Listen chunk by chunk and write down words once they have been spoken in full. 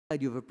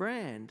value of a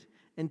brand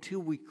until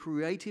we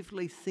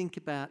creatively think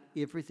about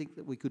everything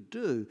that we could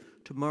do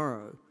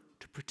tomorrow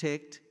to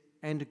protect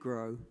and to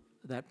grow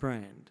that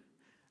brand.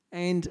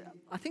 And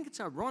I think it's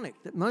ironic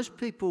that most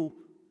people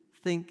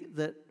think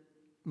that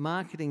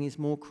marketing is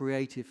more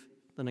creative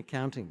than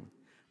accounting.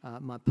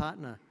 My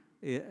partner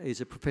is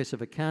a professor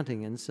of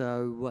accounting, and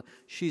so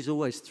she's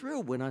always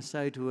thrilled when I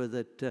say to her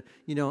that,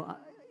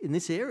 in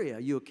this area,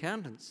 you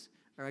accountants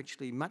are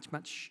actually much,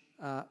 much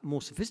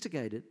more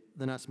sophisticated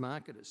than us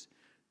marketers.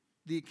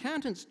 The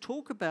accountants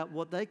talk about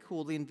what they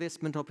call the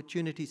investment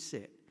opportunity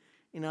set.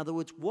 In other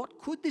words, what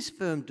could this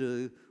firm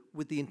do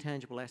with the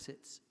intangible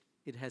assets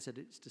it has at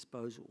its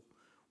disposal?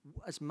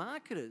 As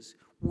marketers,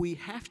 we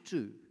have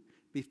to,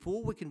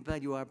 before we can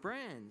value our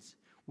brands,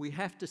 we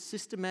have to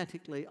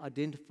systematically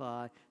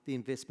identify the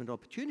investment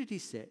opportunity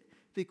set,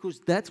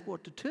 because that's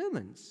what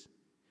determines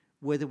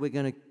whether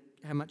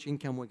how much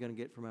income we're going to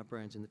get from our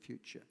brands in the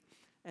future.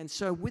 And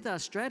so with our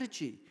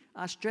strategy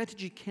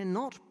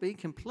cannot be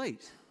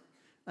complete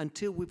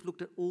until we've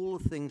looked at all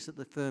the things that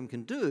the firm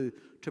can do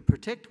to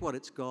protect what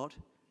it's got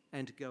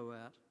and to go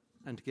out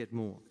and to get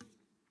more.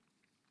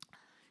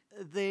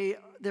 There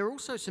are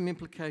also some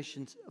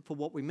implications for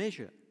what we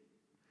measure.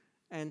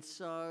 And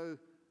so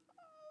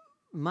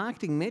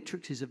marketing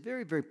metrics is a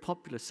very, very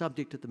popular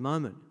subject at the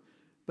moment,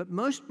 but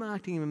most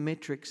marketing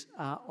metrics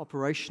are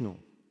operational.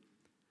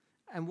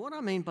 And what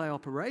I mean by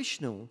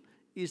operational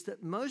is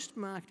that most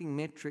marketing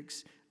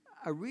metrics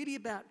are really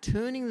about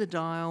turning the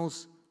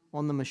dials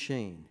on the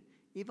machine.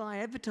 If I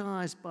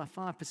advertise by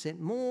 5%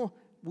 more,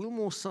 will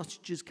more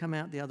sausages come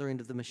out the other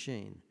end of the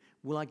machine?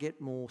 Will I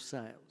get more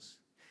sales?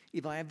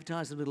 If I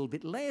advertise a little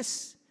bit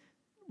less,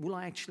 will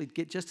I actually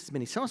get just as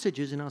many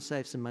sausages and I'll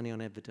save some money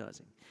on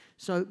advertising?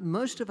 So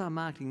most of our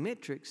marketing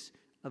metrics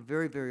are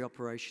very, very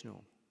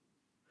operational.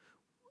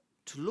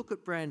 To look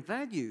at brand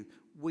value,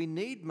 we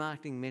need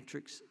marketing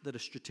metrics that are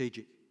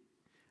strategic.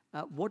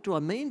 What do I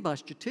mean by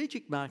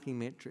strategic marketing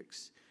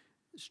metrics?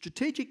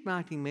 Strategic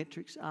marketing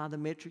metrics are the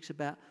metrics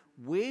about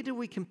where do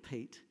we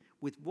compete,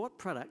 with what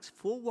products,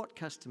 for what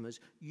customers,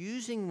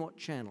 using what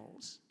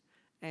channels,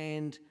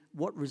 and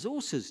what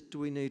resources do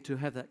we need to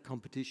have that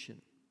competition.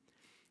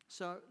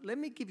 So let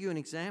me give you an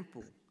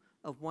example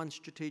of one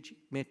strategic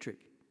metric.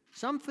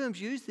 Some firms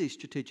use these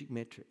strategic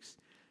metrics.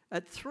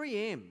 At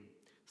 3M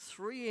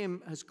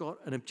has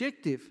got an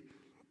objective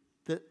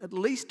that at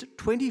least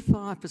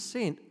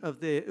 25%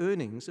 of their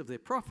earnings, of their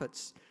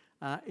profits,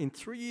 in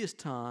 3 years'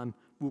 time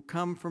will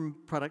come from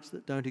products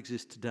that don't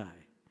exist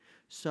today.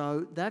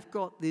 So they've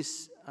got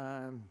this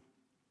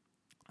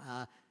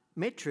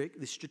metric,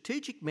 this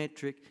strategic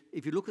metric.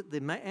 If you look at the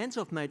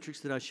Ansoff matrix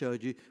that I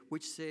showed you,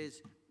 which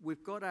says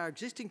we've got our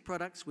existing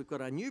products, we've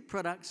got our new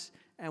products,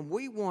 and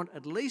we want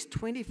at least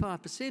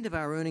 25% of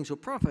our earnings or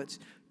profits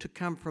to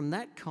come from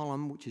that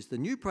column, which is the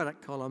new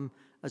product column,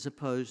 as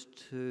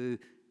opposed to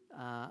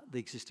the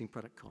existing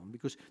product column.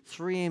 Because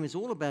 3M is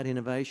all about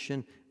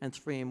innovation, and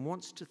 3M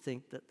wants to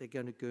think that they're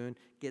going to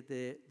get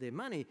their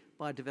money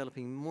by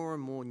developing more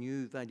and more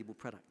new valuable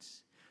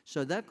products.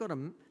 So they've got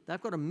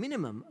a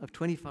minimum of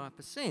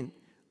 25%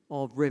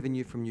 of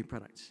revenue from new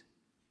products.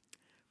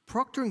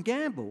 Procter &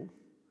 Gamble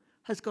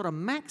has got a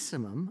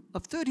maximum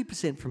of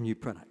 30% from new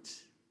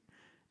products.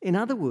 In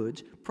other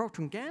words,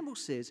 Procter & Gamble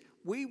says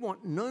we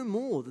want no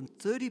more than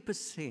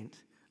 30%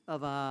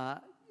 of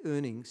our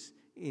earnings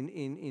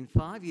in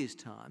 5 years'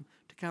 time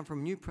to come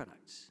from new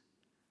products.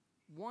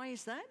 Why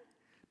is that?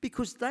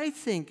 Because they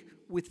think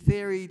with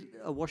Fairy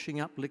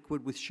washing up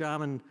liquid, with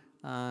Charmin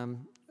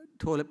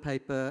toilet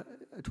paper,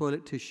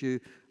 toilet tissue,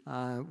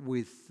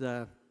 with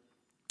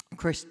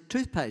Crest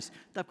toothpaste,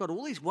 they've got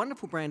all these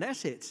wonderful brand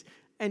assets.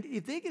 And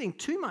if they're getting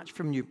too much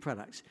from new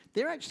products,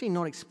 they're actually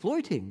not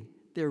exploiting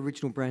their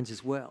original brands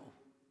as well.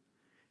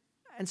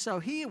 And so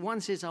here one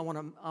says I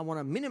want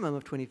a minimum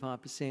of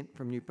 25%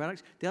 from new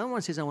products. The other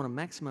one says I want a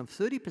maximum of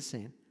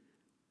 30%.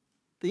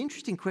 The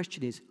interesting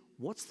question is,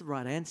 what's the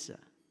right answer?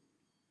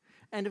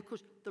 And of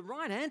course, the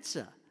right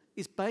answer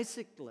is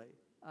basically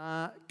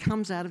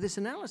comes out of this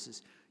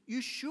analysis.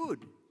 You should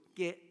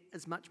get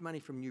as much money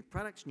from new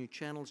products, new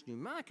channels, new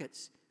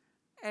markets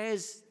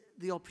as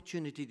the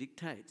opportunity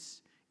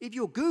dictates. If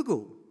you're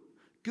Google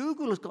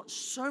has got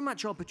so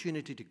much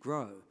opportunity to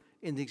grow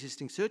in the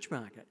existing search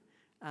market.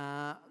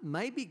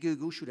 Maybe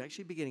Google should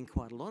actually be getting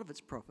quite a lot of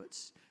its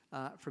profits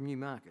from new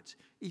markets.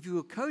 If you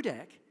were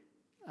Kodak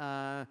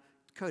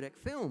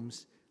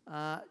Films,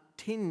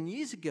 10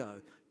 years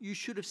ago, you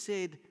should have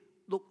said,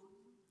 look,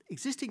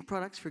 existing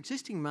products for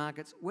existing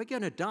markets, we're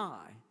going to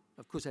die,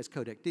 of course, as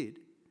Kodak did.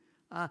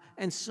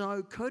 And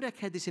so Kodak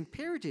had this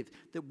imperative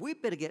that we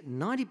better get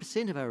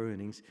 90% of our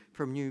earnings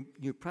from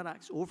new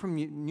products, or from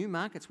new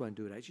markets won't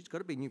do it, actually. It's got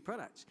to be new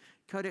products.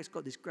 Kodak's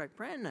got this great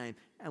brand name,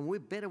 and we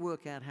better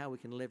work out how we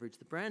can leverage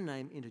the brand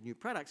name into new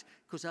products,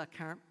 because our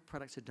current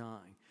products are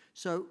dying.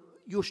 So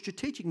your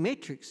strategic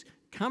metrics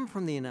come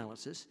from the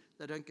analysis.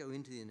 They don't go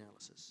into the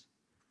analysis.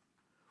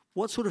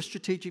 What sort of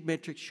strategic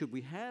metrics should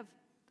we have?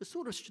 The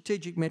sort of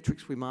strategic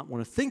metrics we might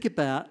want to think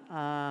about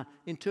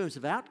in terms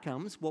of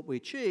outcomes, what we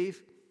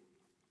achieve,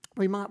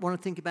 We might want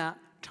to think about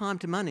time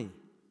to money.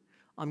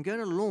 I'm going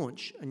to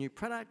launch a new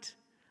product.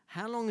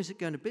 How long is it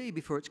going to be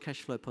before it's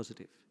cash flow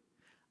positive?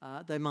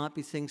 They might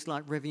be things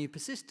like revenue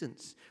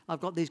persistence. I've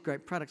got these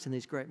great products in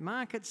these great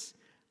markets.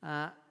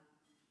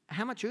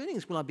 How much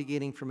earnings will I be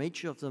getting from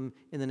each of them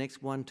in the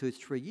next 1, 2,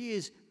 3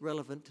 years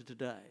relevant to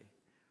today?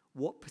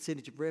 What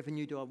percentage of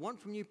revenue do I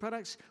want from new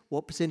products?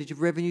 What percentage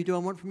of revenue do I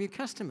want from new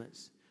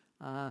customers?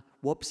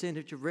 What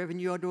percentage of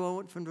revenue do I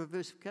want from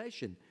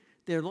diversification?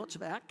 There are lots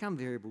of outcome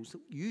variables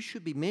that you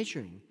should be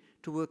measuring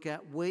to work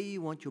out where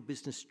you want your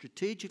business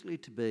strategically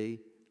to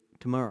be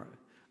tomorrow,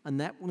 and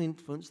that will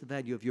influence the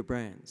value of your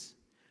brands.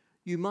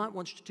 You might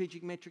want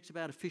strategic metrics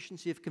about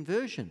efficiency of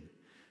conversion.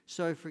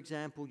 So, for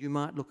example, you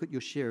might look at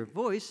your share of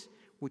voice,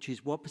 which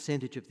is what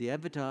percentage of the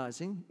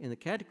advertising in the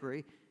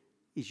category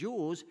is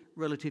yours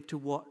relative to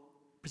what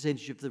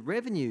percentage of the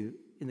revenue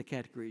in the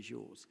category is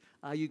yours.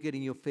 Are you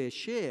getting your fair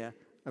share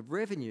of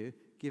revenue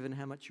given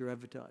how much you're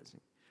advertising?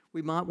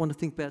 We might want to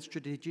think about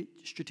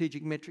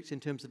strategic metrics in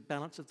terms of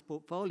balance of the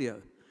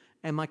portfolio.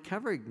 Am I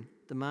covering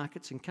the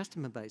markets and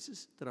customer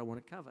bases that I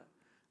want to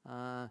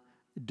cover?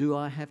 Do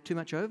I have too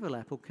much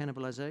overlap or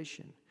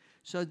cannibalization?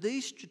 So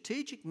these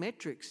strategic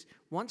metrics,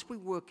 once we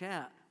work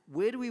out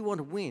where do we want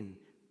to win,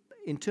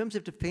 in terms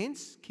of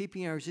defence,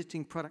 keeping our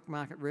existing product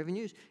market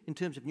revenues, in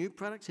terms of new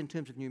products, in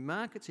terms of new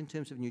markets, in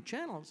terms of new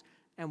channels,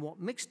 and what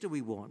mix do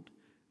we want,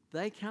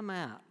 they come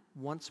out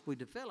once we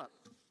develop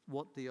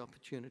what the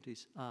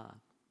opportunities are.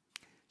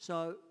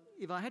 So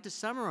if I had to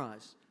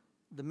summarise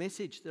the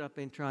message that I've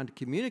been trying to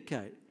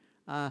communicate,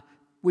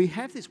 we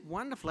have this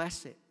wonderful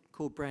asset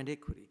called brand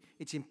equity.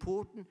 It's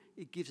important.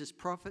 It gives us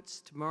profits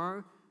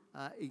tomorrow.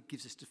 It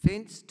gives us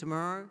defence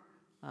tomorrow.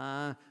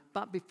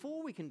 But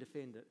before we can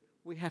defend it,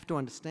 we have to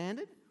understand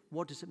it.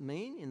 What does it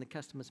mean in the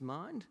customer's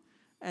mind?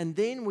 And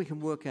then we can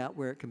work out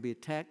where it can be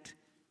attacked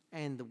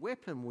and the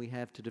weapon we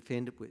have to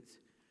defend it with.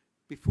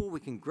 Before we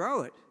can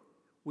grow it,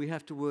 we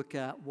have to work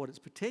out what its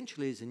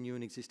potential is in new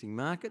and existing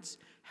markets,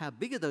 how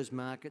big are those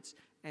markets,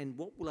 and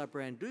what will our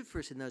brand do for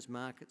us in those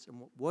markets, and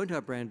what won't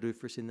our brand do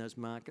for us in those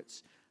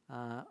markets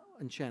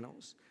and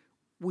channels.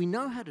 We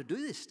know how to do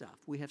this stuff.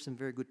 We have some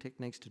very good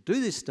techniques to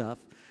do this stuff,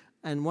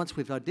 and once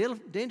we've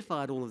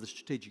identified all of the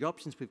strategic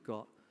options we've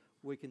got,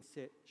 we can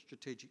set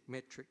strategic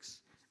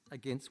metrics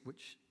against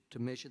which to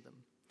measure them.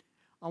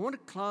 I want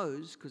to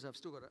close, because I've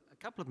still got a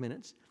couple of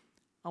minutes,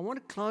 I want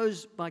to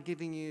close by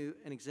giving you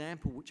an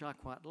example which I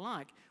quite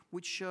like,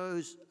 which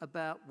shows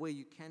about where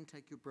you can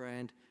take your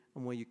brand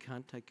and where you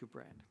can't take your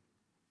brand.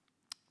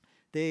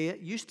 There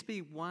used to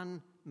be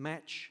one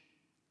match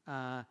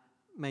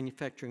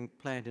manufacturing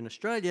plant in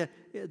Australia.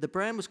 The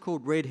brand was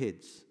called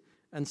Redheads.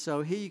 And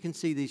so here you can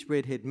see these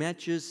Redhead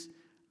matches.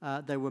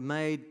 They were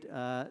made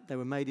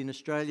in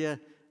Australia,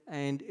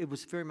 and it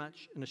was very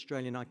much an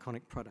Australian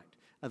iconic product,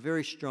 a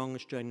very strong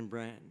Australian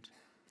brand.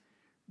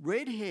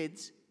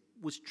 Redheads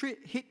was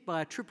hit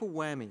by a triple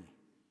whammy.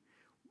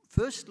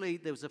 Firstly,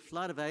 there was a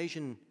flood of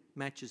Asian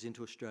matches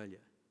into Australia.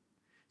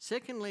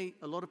 Secondly,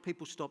 a lot of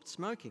people stopped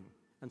smoking,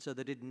 and so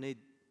they didn't need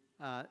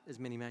as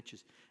many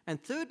matches.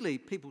 And thirdly,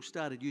 people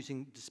started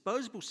using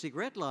disposable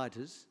cigarette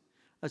lighters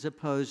as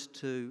opposed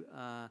to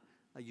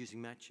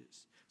using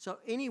matches. So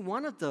any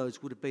one of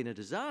those would have been a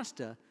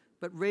disaster,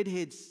 but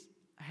Redheads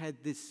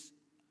had this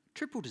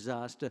triple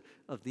disaster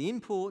of the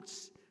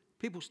imports,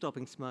 people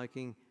stopping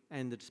smoking,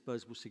 and the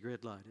disposable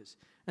cigarette lighters.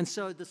 And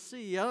so the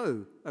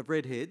CEO of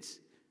Redheads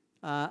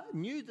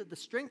knew that the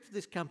strength of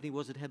this company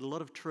was it had a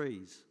lot of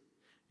trees.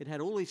 It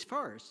had all these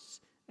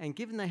forests, and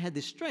given they had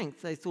this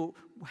strength, they thought,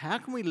 how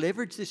can we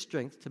leverage this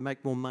strength to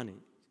make more money?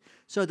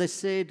 So they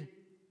said,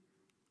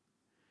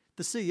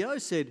 the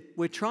CEO said,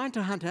 we're trying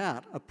to hunt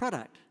out a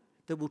product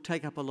that will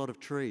take up a lot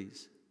of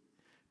trees.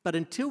 But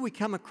until we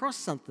come across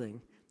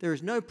something, there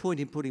is no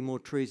point in putting more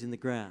trees in the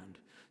ground.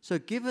 So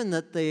given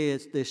that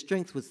their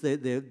strength was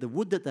the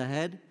wood that they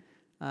had,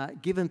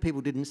 given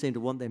people didn't seem to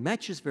want their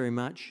matches very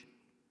much,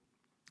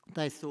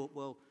 they thought,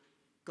 well,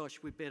 gosh,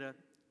 we better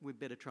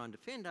try and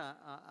defend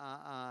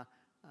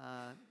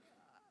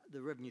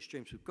the revenue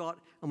streams we've got,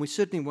 and we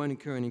certainly won't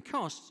incur any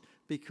costs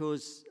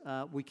because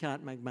we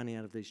can't make money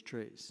out of these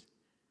trees.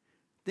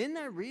 Then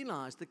they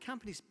realised the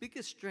company's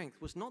biggest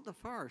strength was not the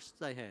forests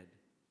they had.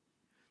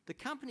 The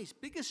company's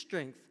biggest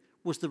strength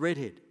was the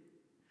Redhead.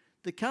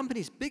 The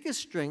company's biggest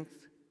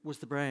strength was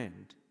the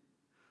brand.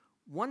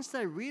 Once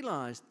they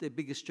realised their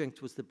biggest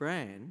strength was the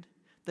brand,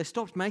 they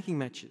stopped making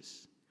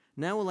matches.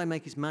 Now all they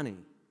make is money.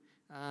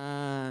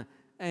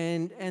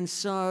 And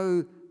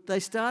so they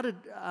started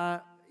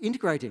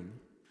integrating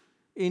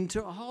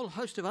into a whole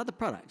host of other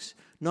products.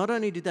 Not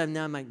only did they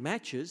now make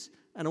matches,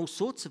 and all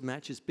sorts of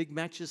matches, big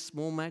matches,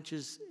 small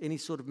matches, any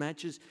sort of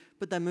matches,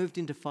 but they moved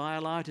into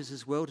firelighters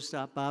as well to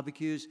start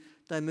barbecues.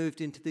 They moved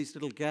into these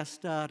little gas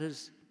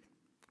starters.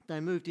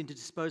 They moved into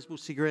disposable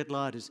cigarette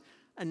lighters.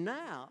 And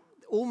now,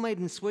 all made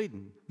in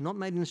Sweden, not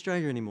made in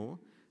Australia anymore,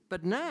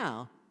 but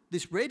now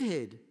this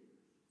Redhead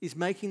is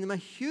making them a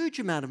huge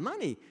amount of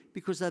money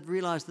because they've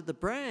realised that the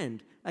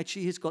brand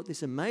actually has got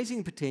this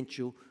amazing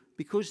potential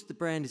because the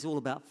brand is all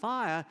about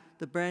fire,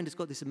 the brand has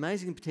got this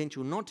amazing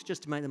potential not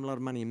just to make them a lot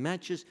of money in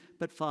matches,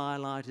 but fire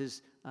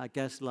lighters,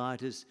 gas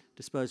lighters,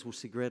 disposable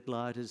cigarette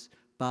lighters,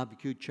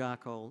 barbecue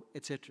charcoal,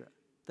 etc.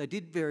 They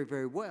did very,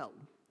 very well.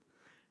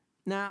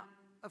 Now,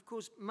 of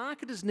course,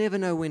 marketers never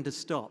know when to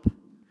stop.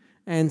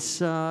 And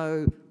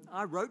so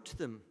I wrote to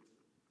them.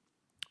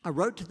 I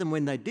wrote to them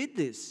when they did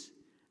this.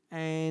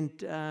 And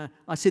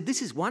I said,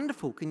 this is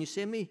wonderful. Can you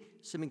send me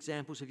some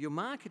examples of your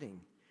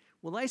marketing?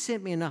 Well, they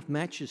sent me enough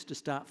matches to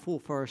start 4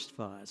 forest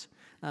fires.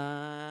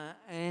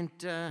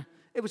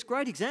 It was a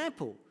great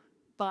example.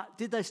 But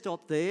did they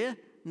stop there?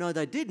 No,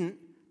 they didn't.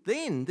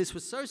 Then, this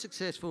was so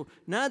successful,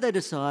 now they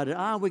decided,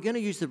 we're going to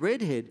use the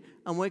redhead,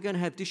 and we're going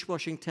to have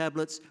dishwashing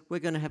tablets, we're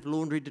going to have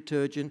laundry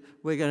detergent,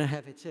 we're going to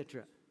have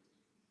etc.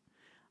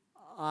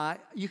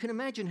 You can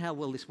imagine how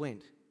well this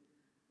went.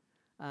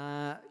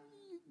 And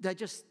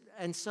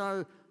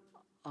so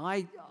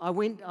I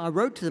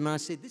wrote to them and I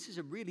said, this is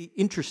a really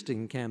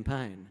interesting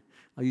campaign.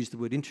 I used the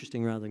word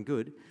interesting rather than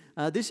good.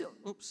 This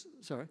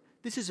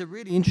is a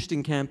really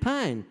interesting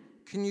campaign.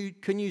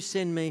 Can you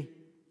send me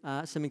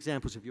some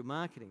examples of your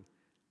marketing?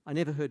 I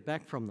never heard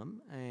back from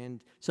them,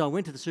 and so I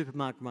went to the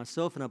supermarket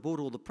myself and I bought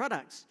all the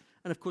products,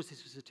 and of course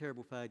this was a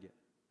terrible failure.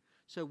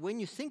 So when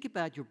you think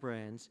about your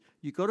brands,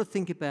 you've got to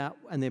think about,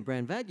 and their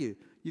brand value,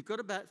 you've got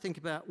to think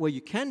about where you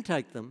can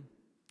take them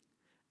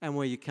and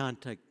where you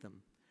can't take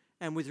them.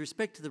 And with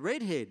respect to the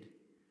redhead,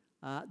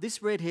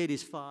 this redhead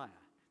is fire.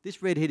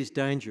 This redhead is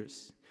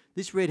dangerous.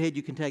 This redhead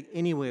you can take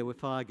anywhere where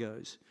fire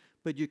goes,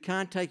 but you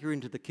can't take her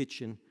into the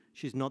kitchen.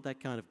 She's not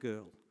that kind of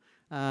girl.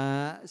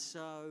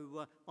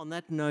 On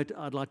that note,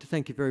 I'd like to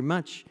thank you very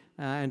much,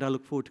 and I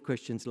look forward to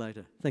questions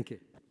later. Thank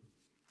you.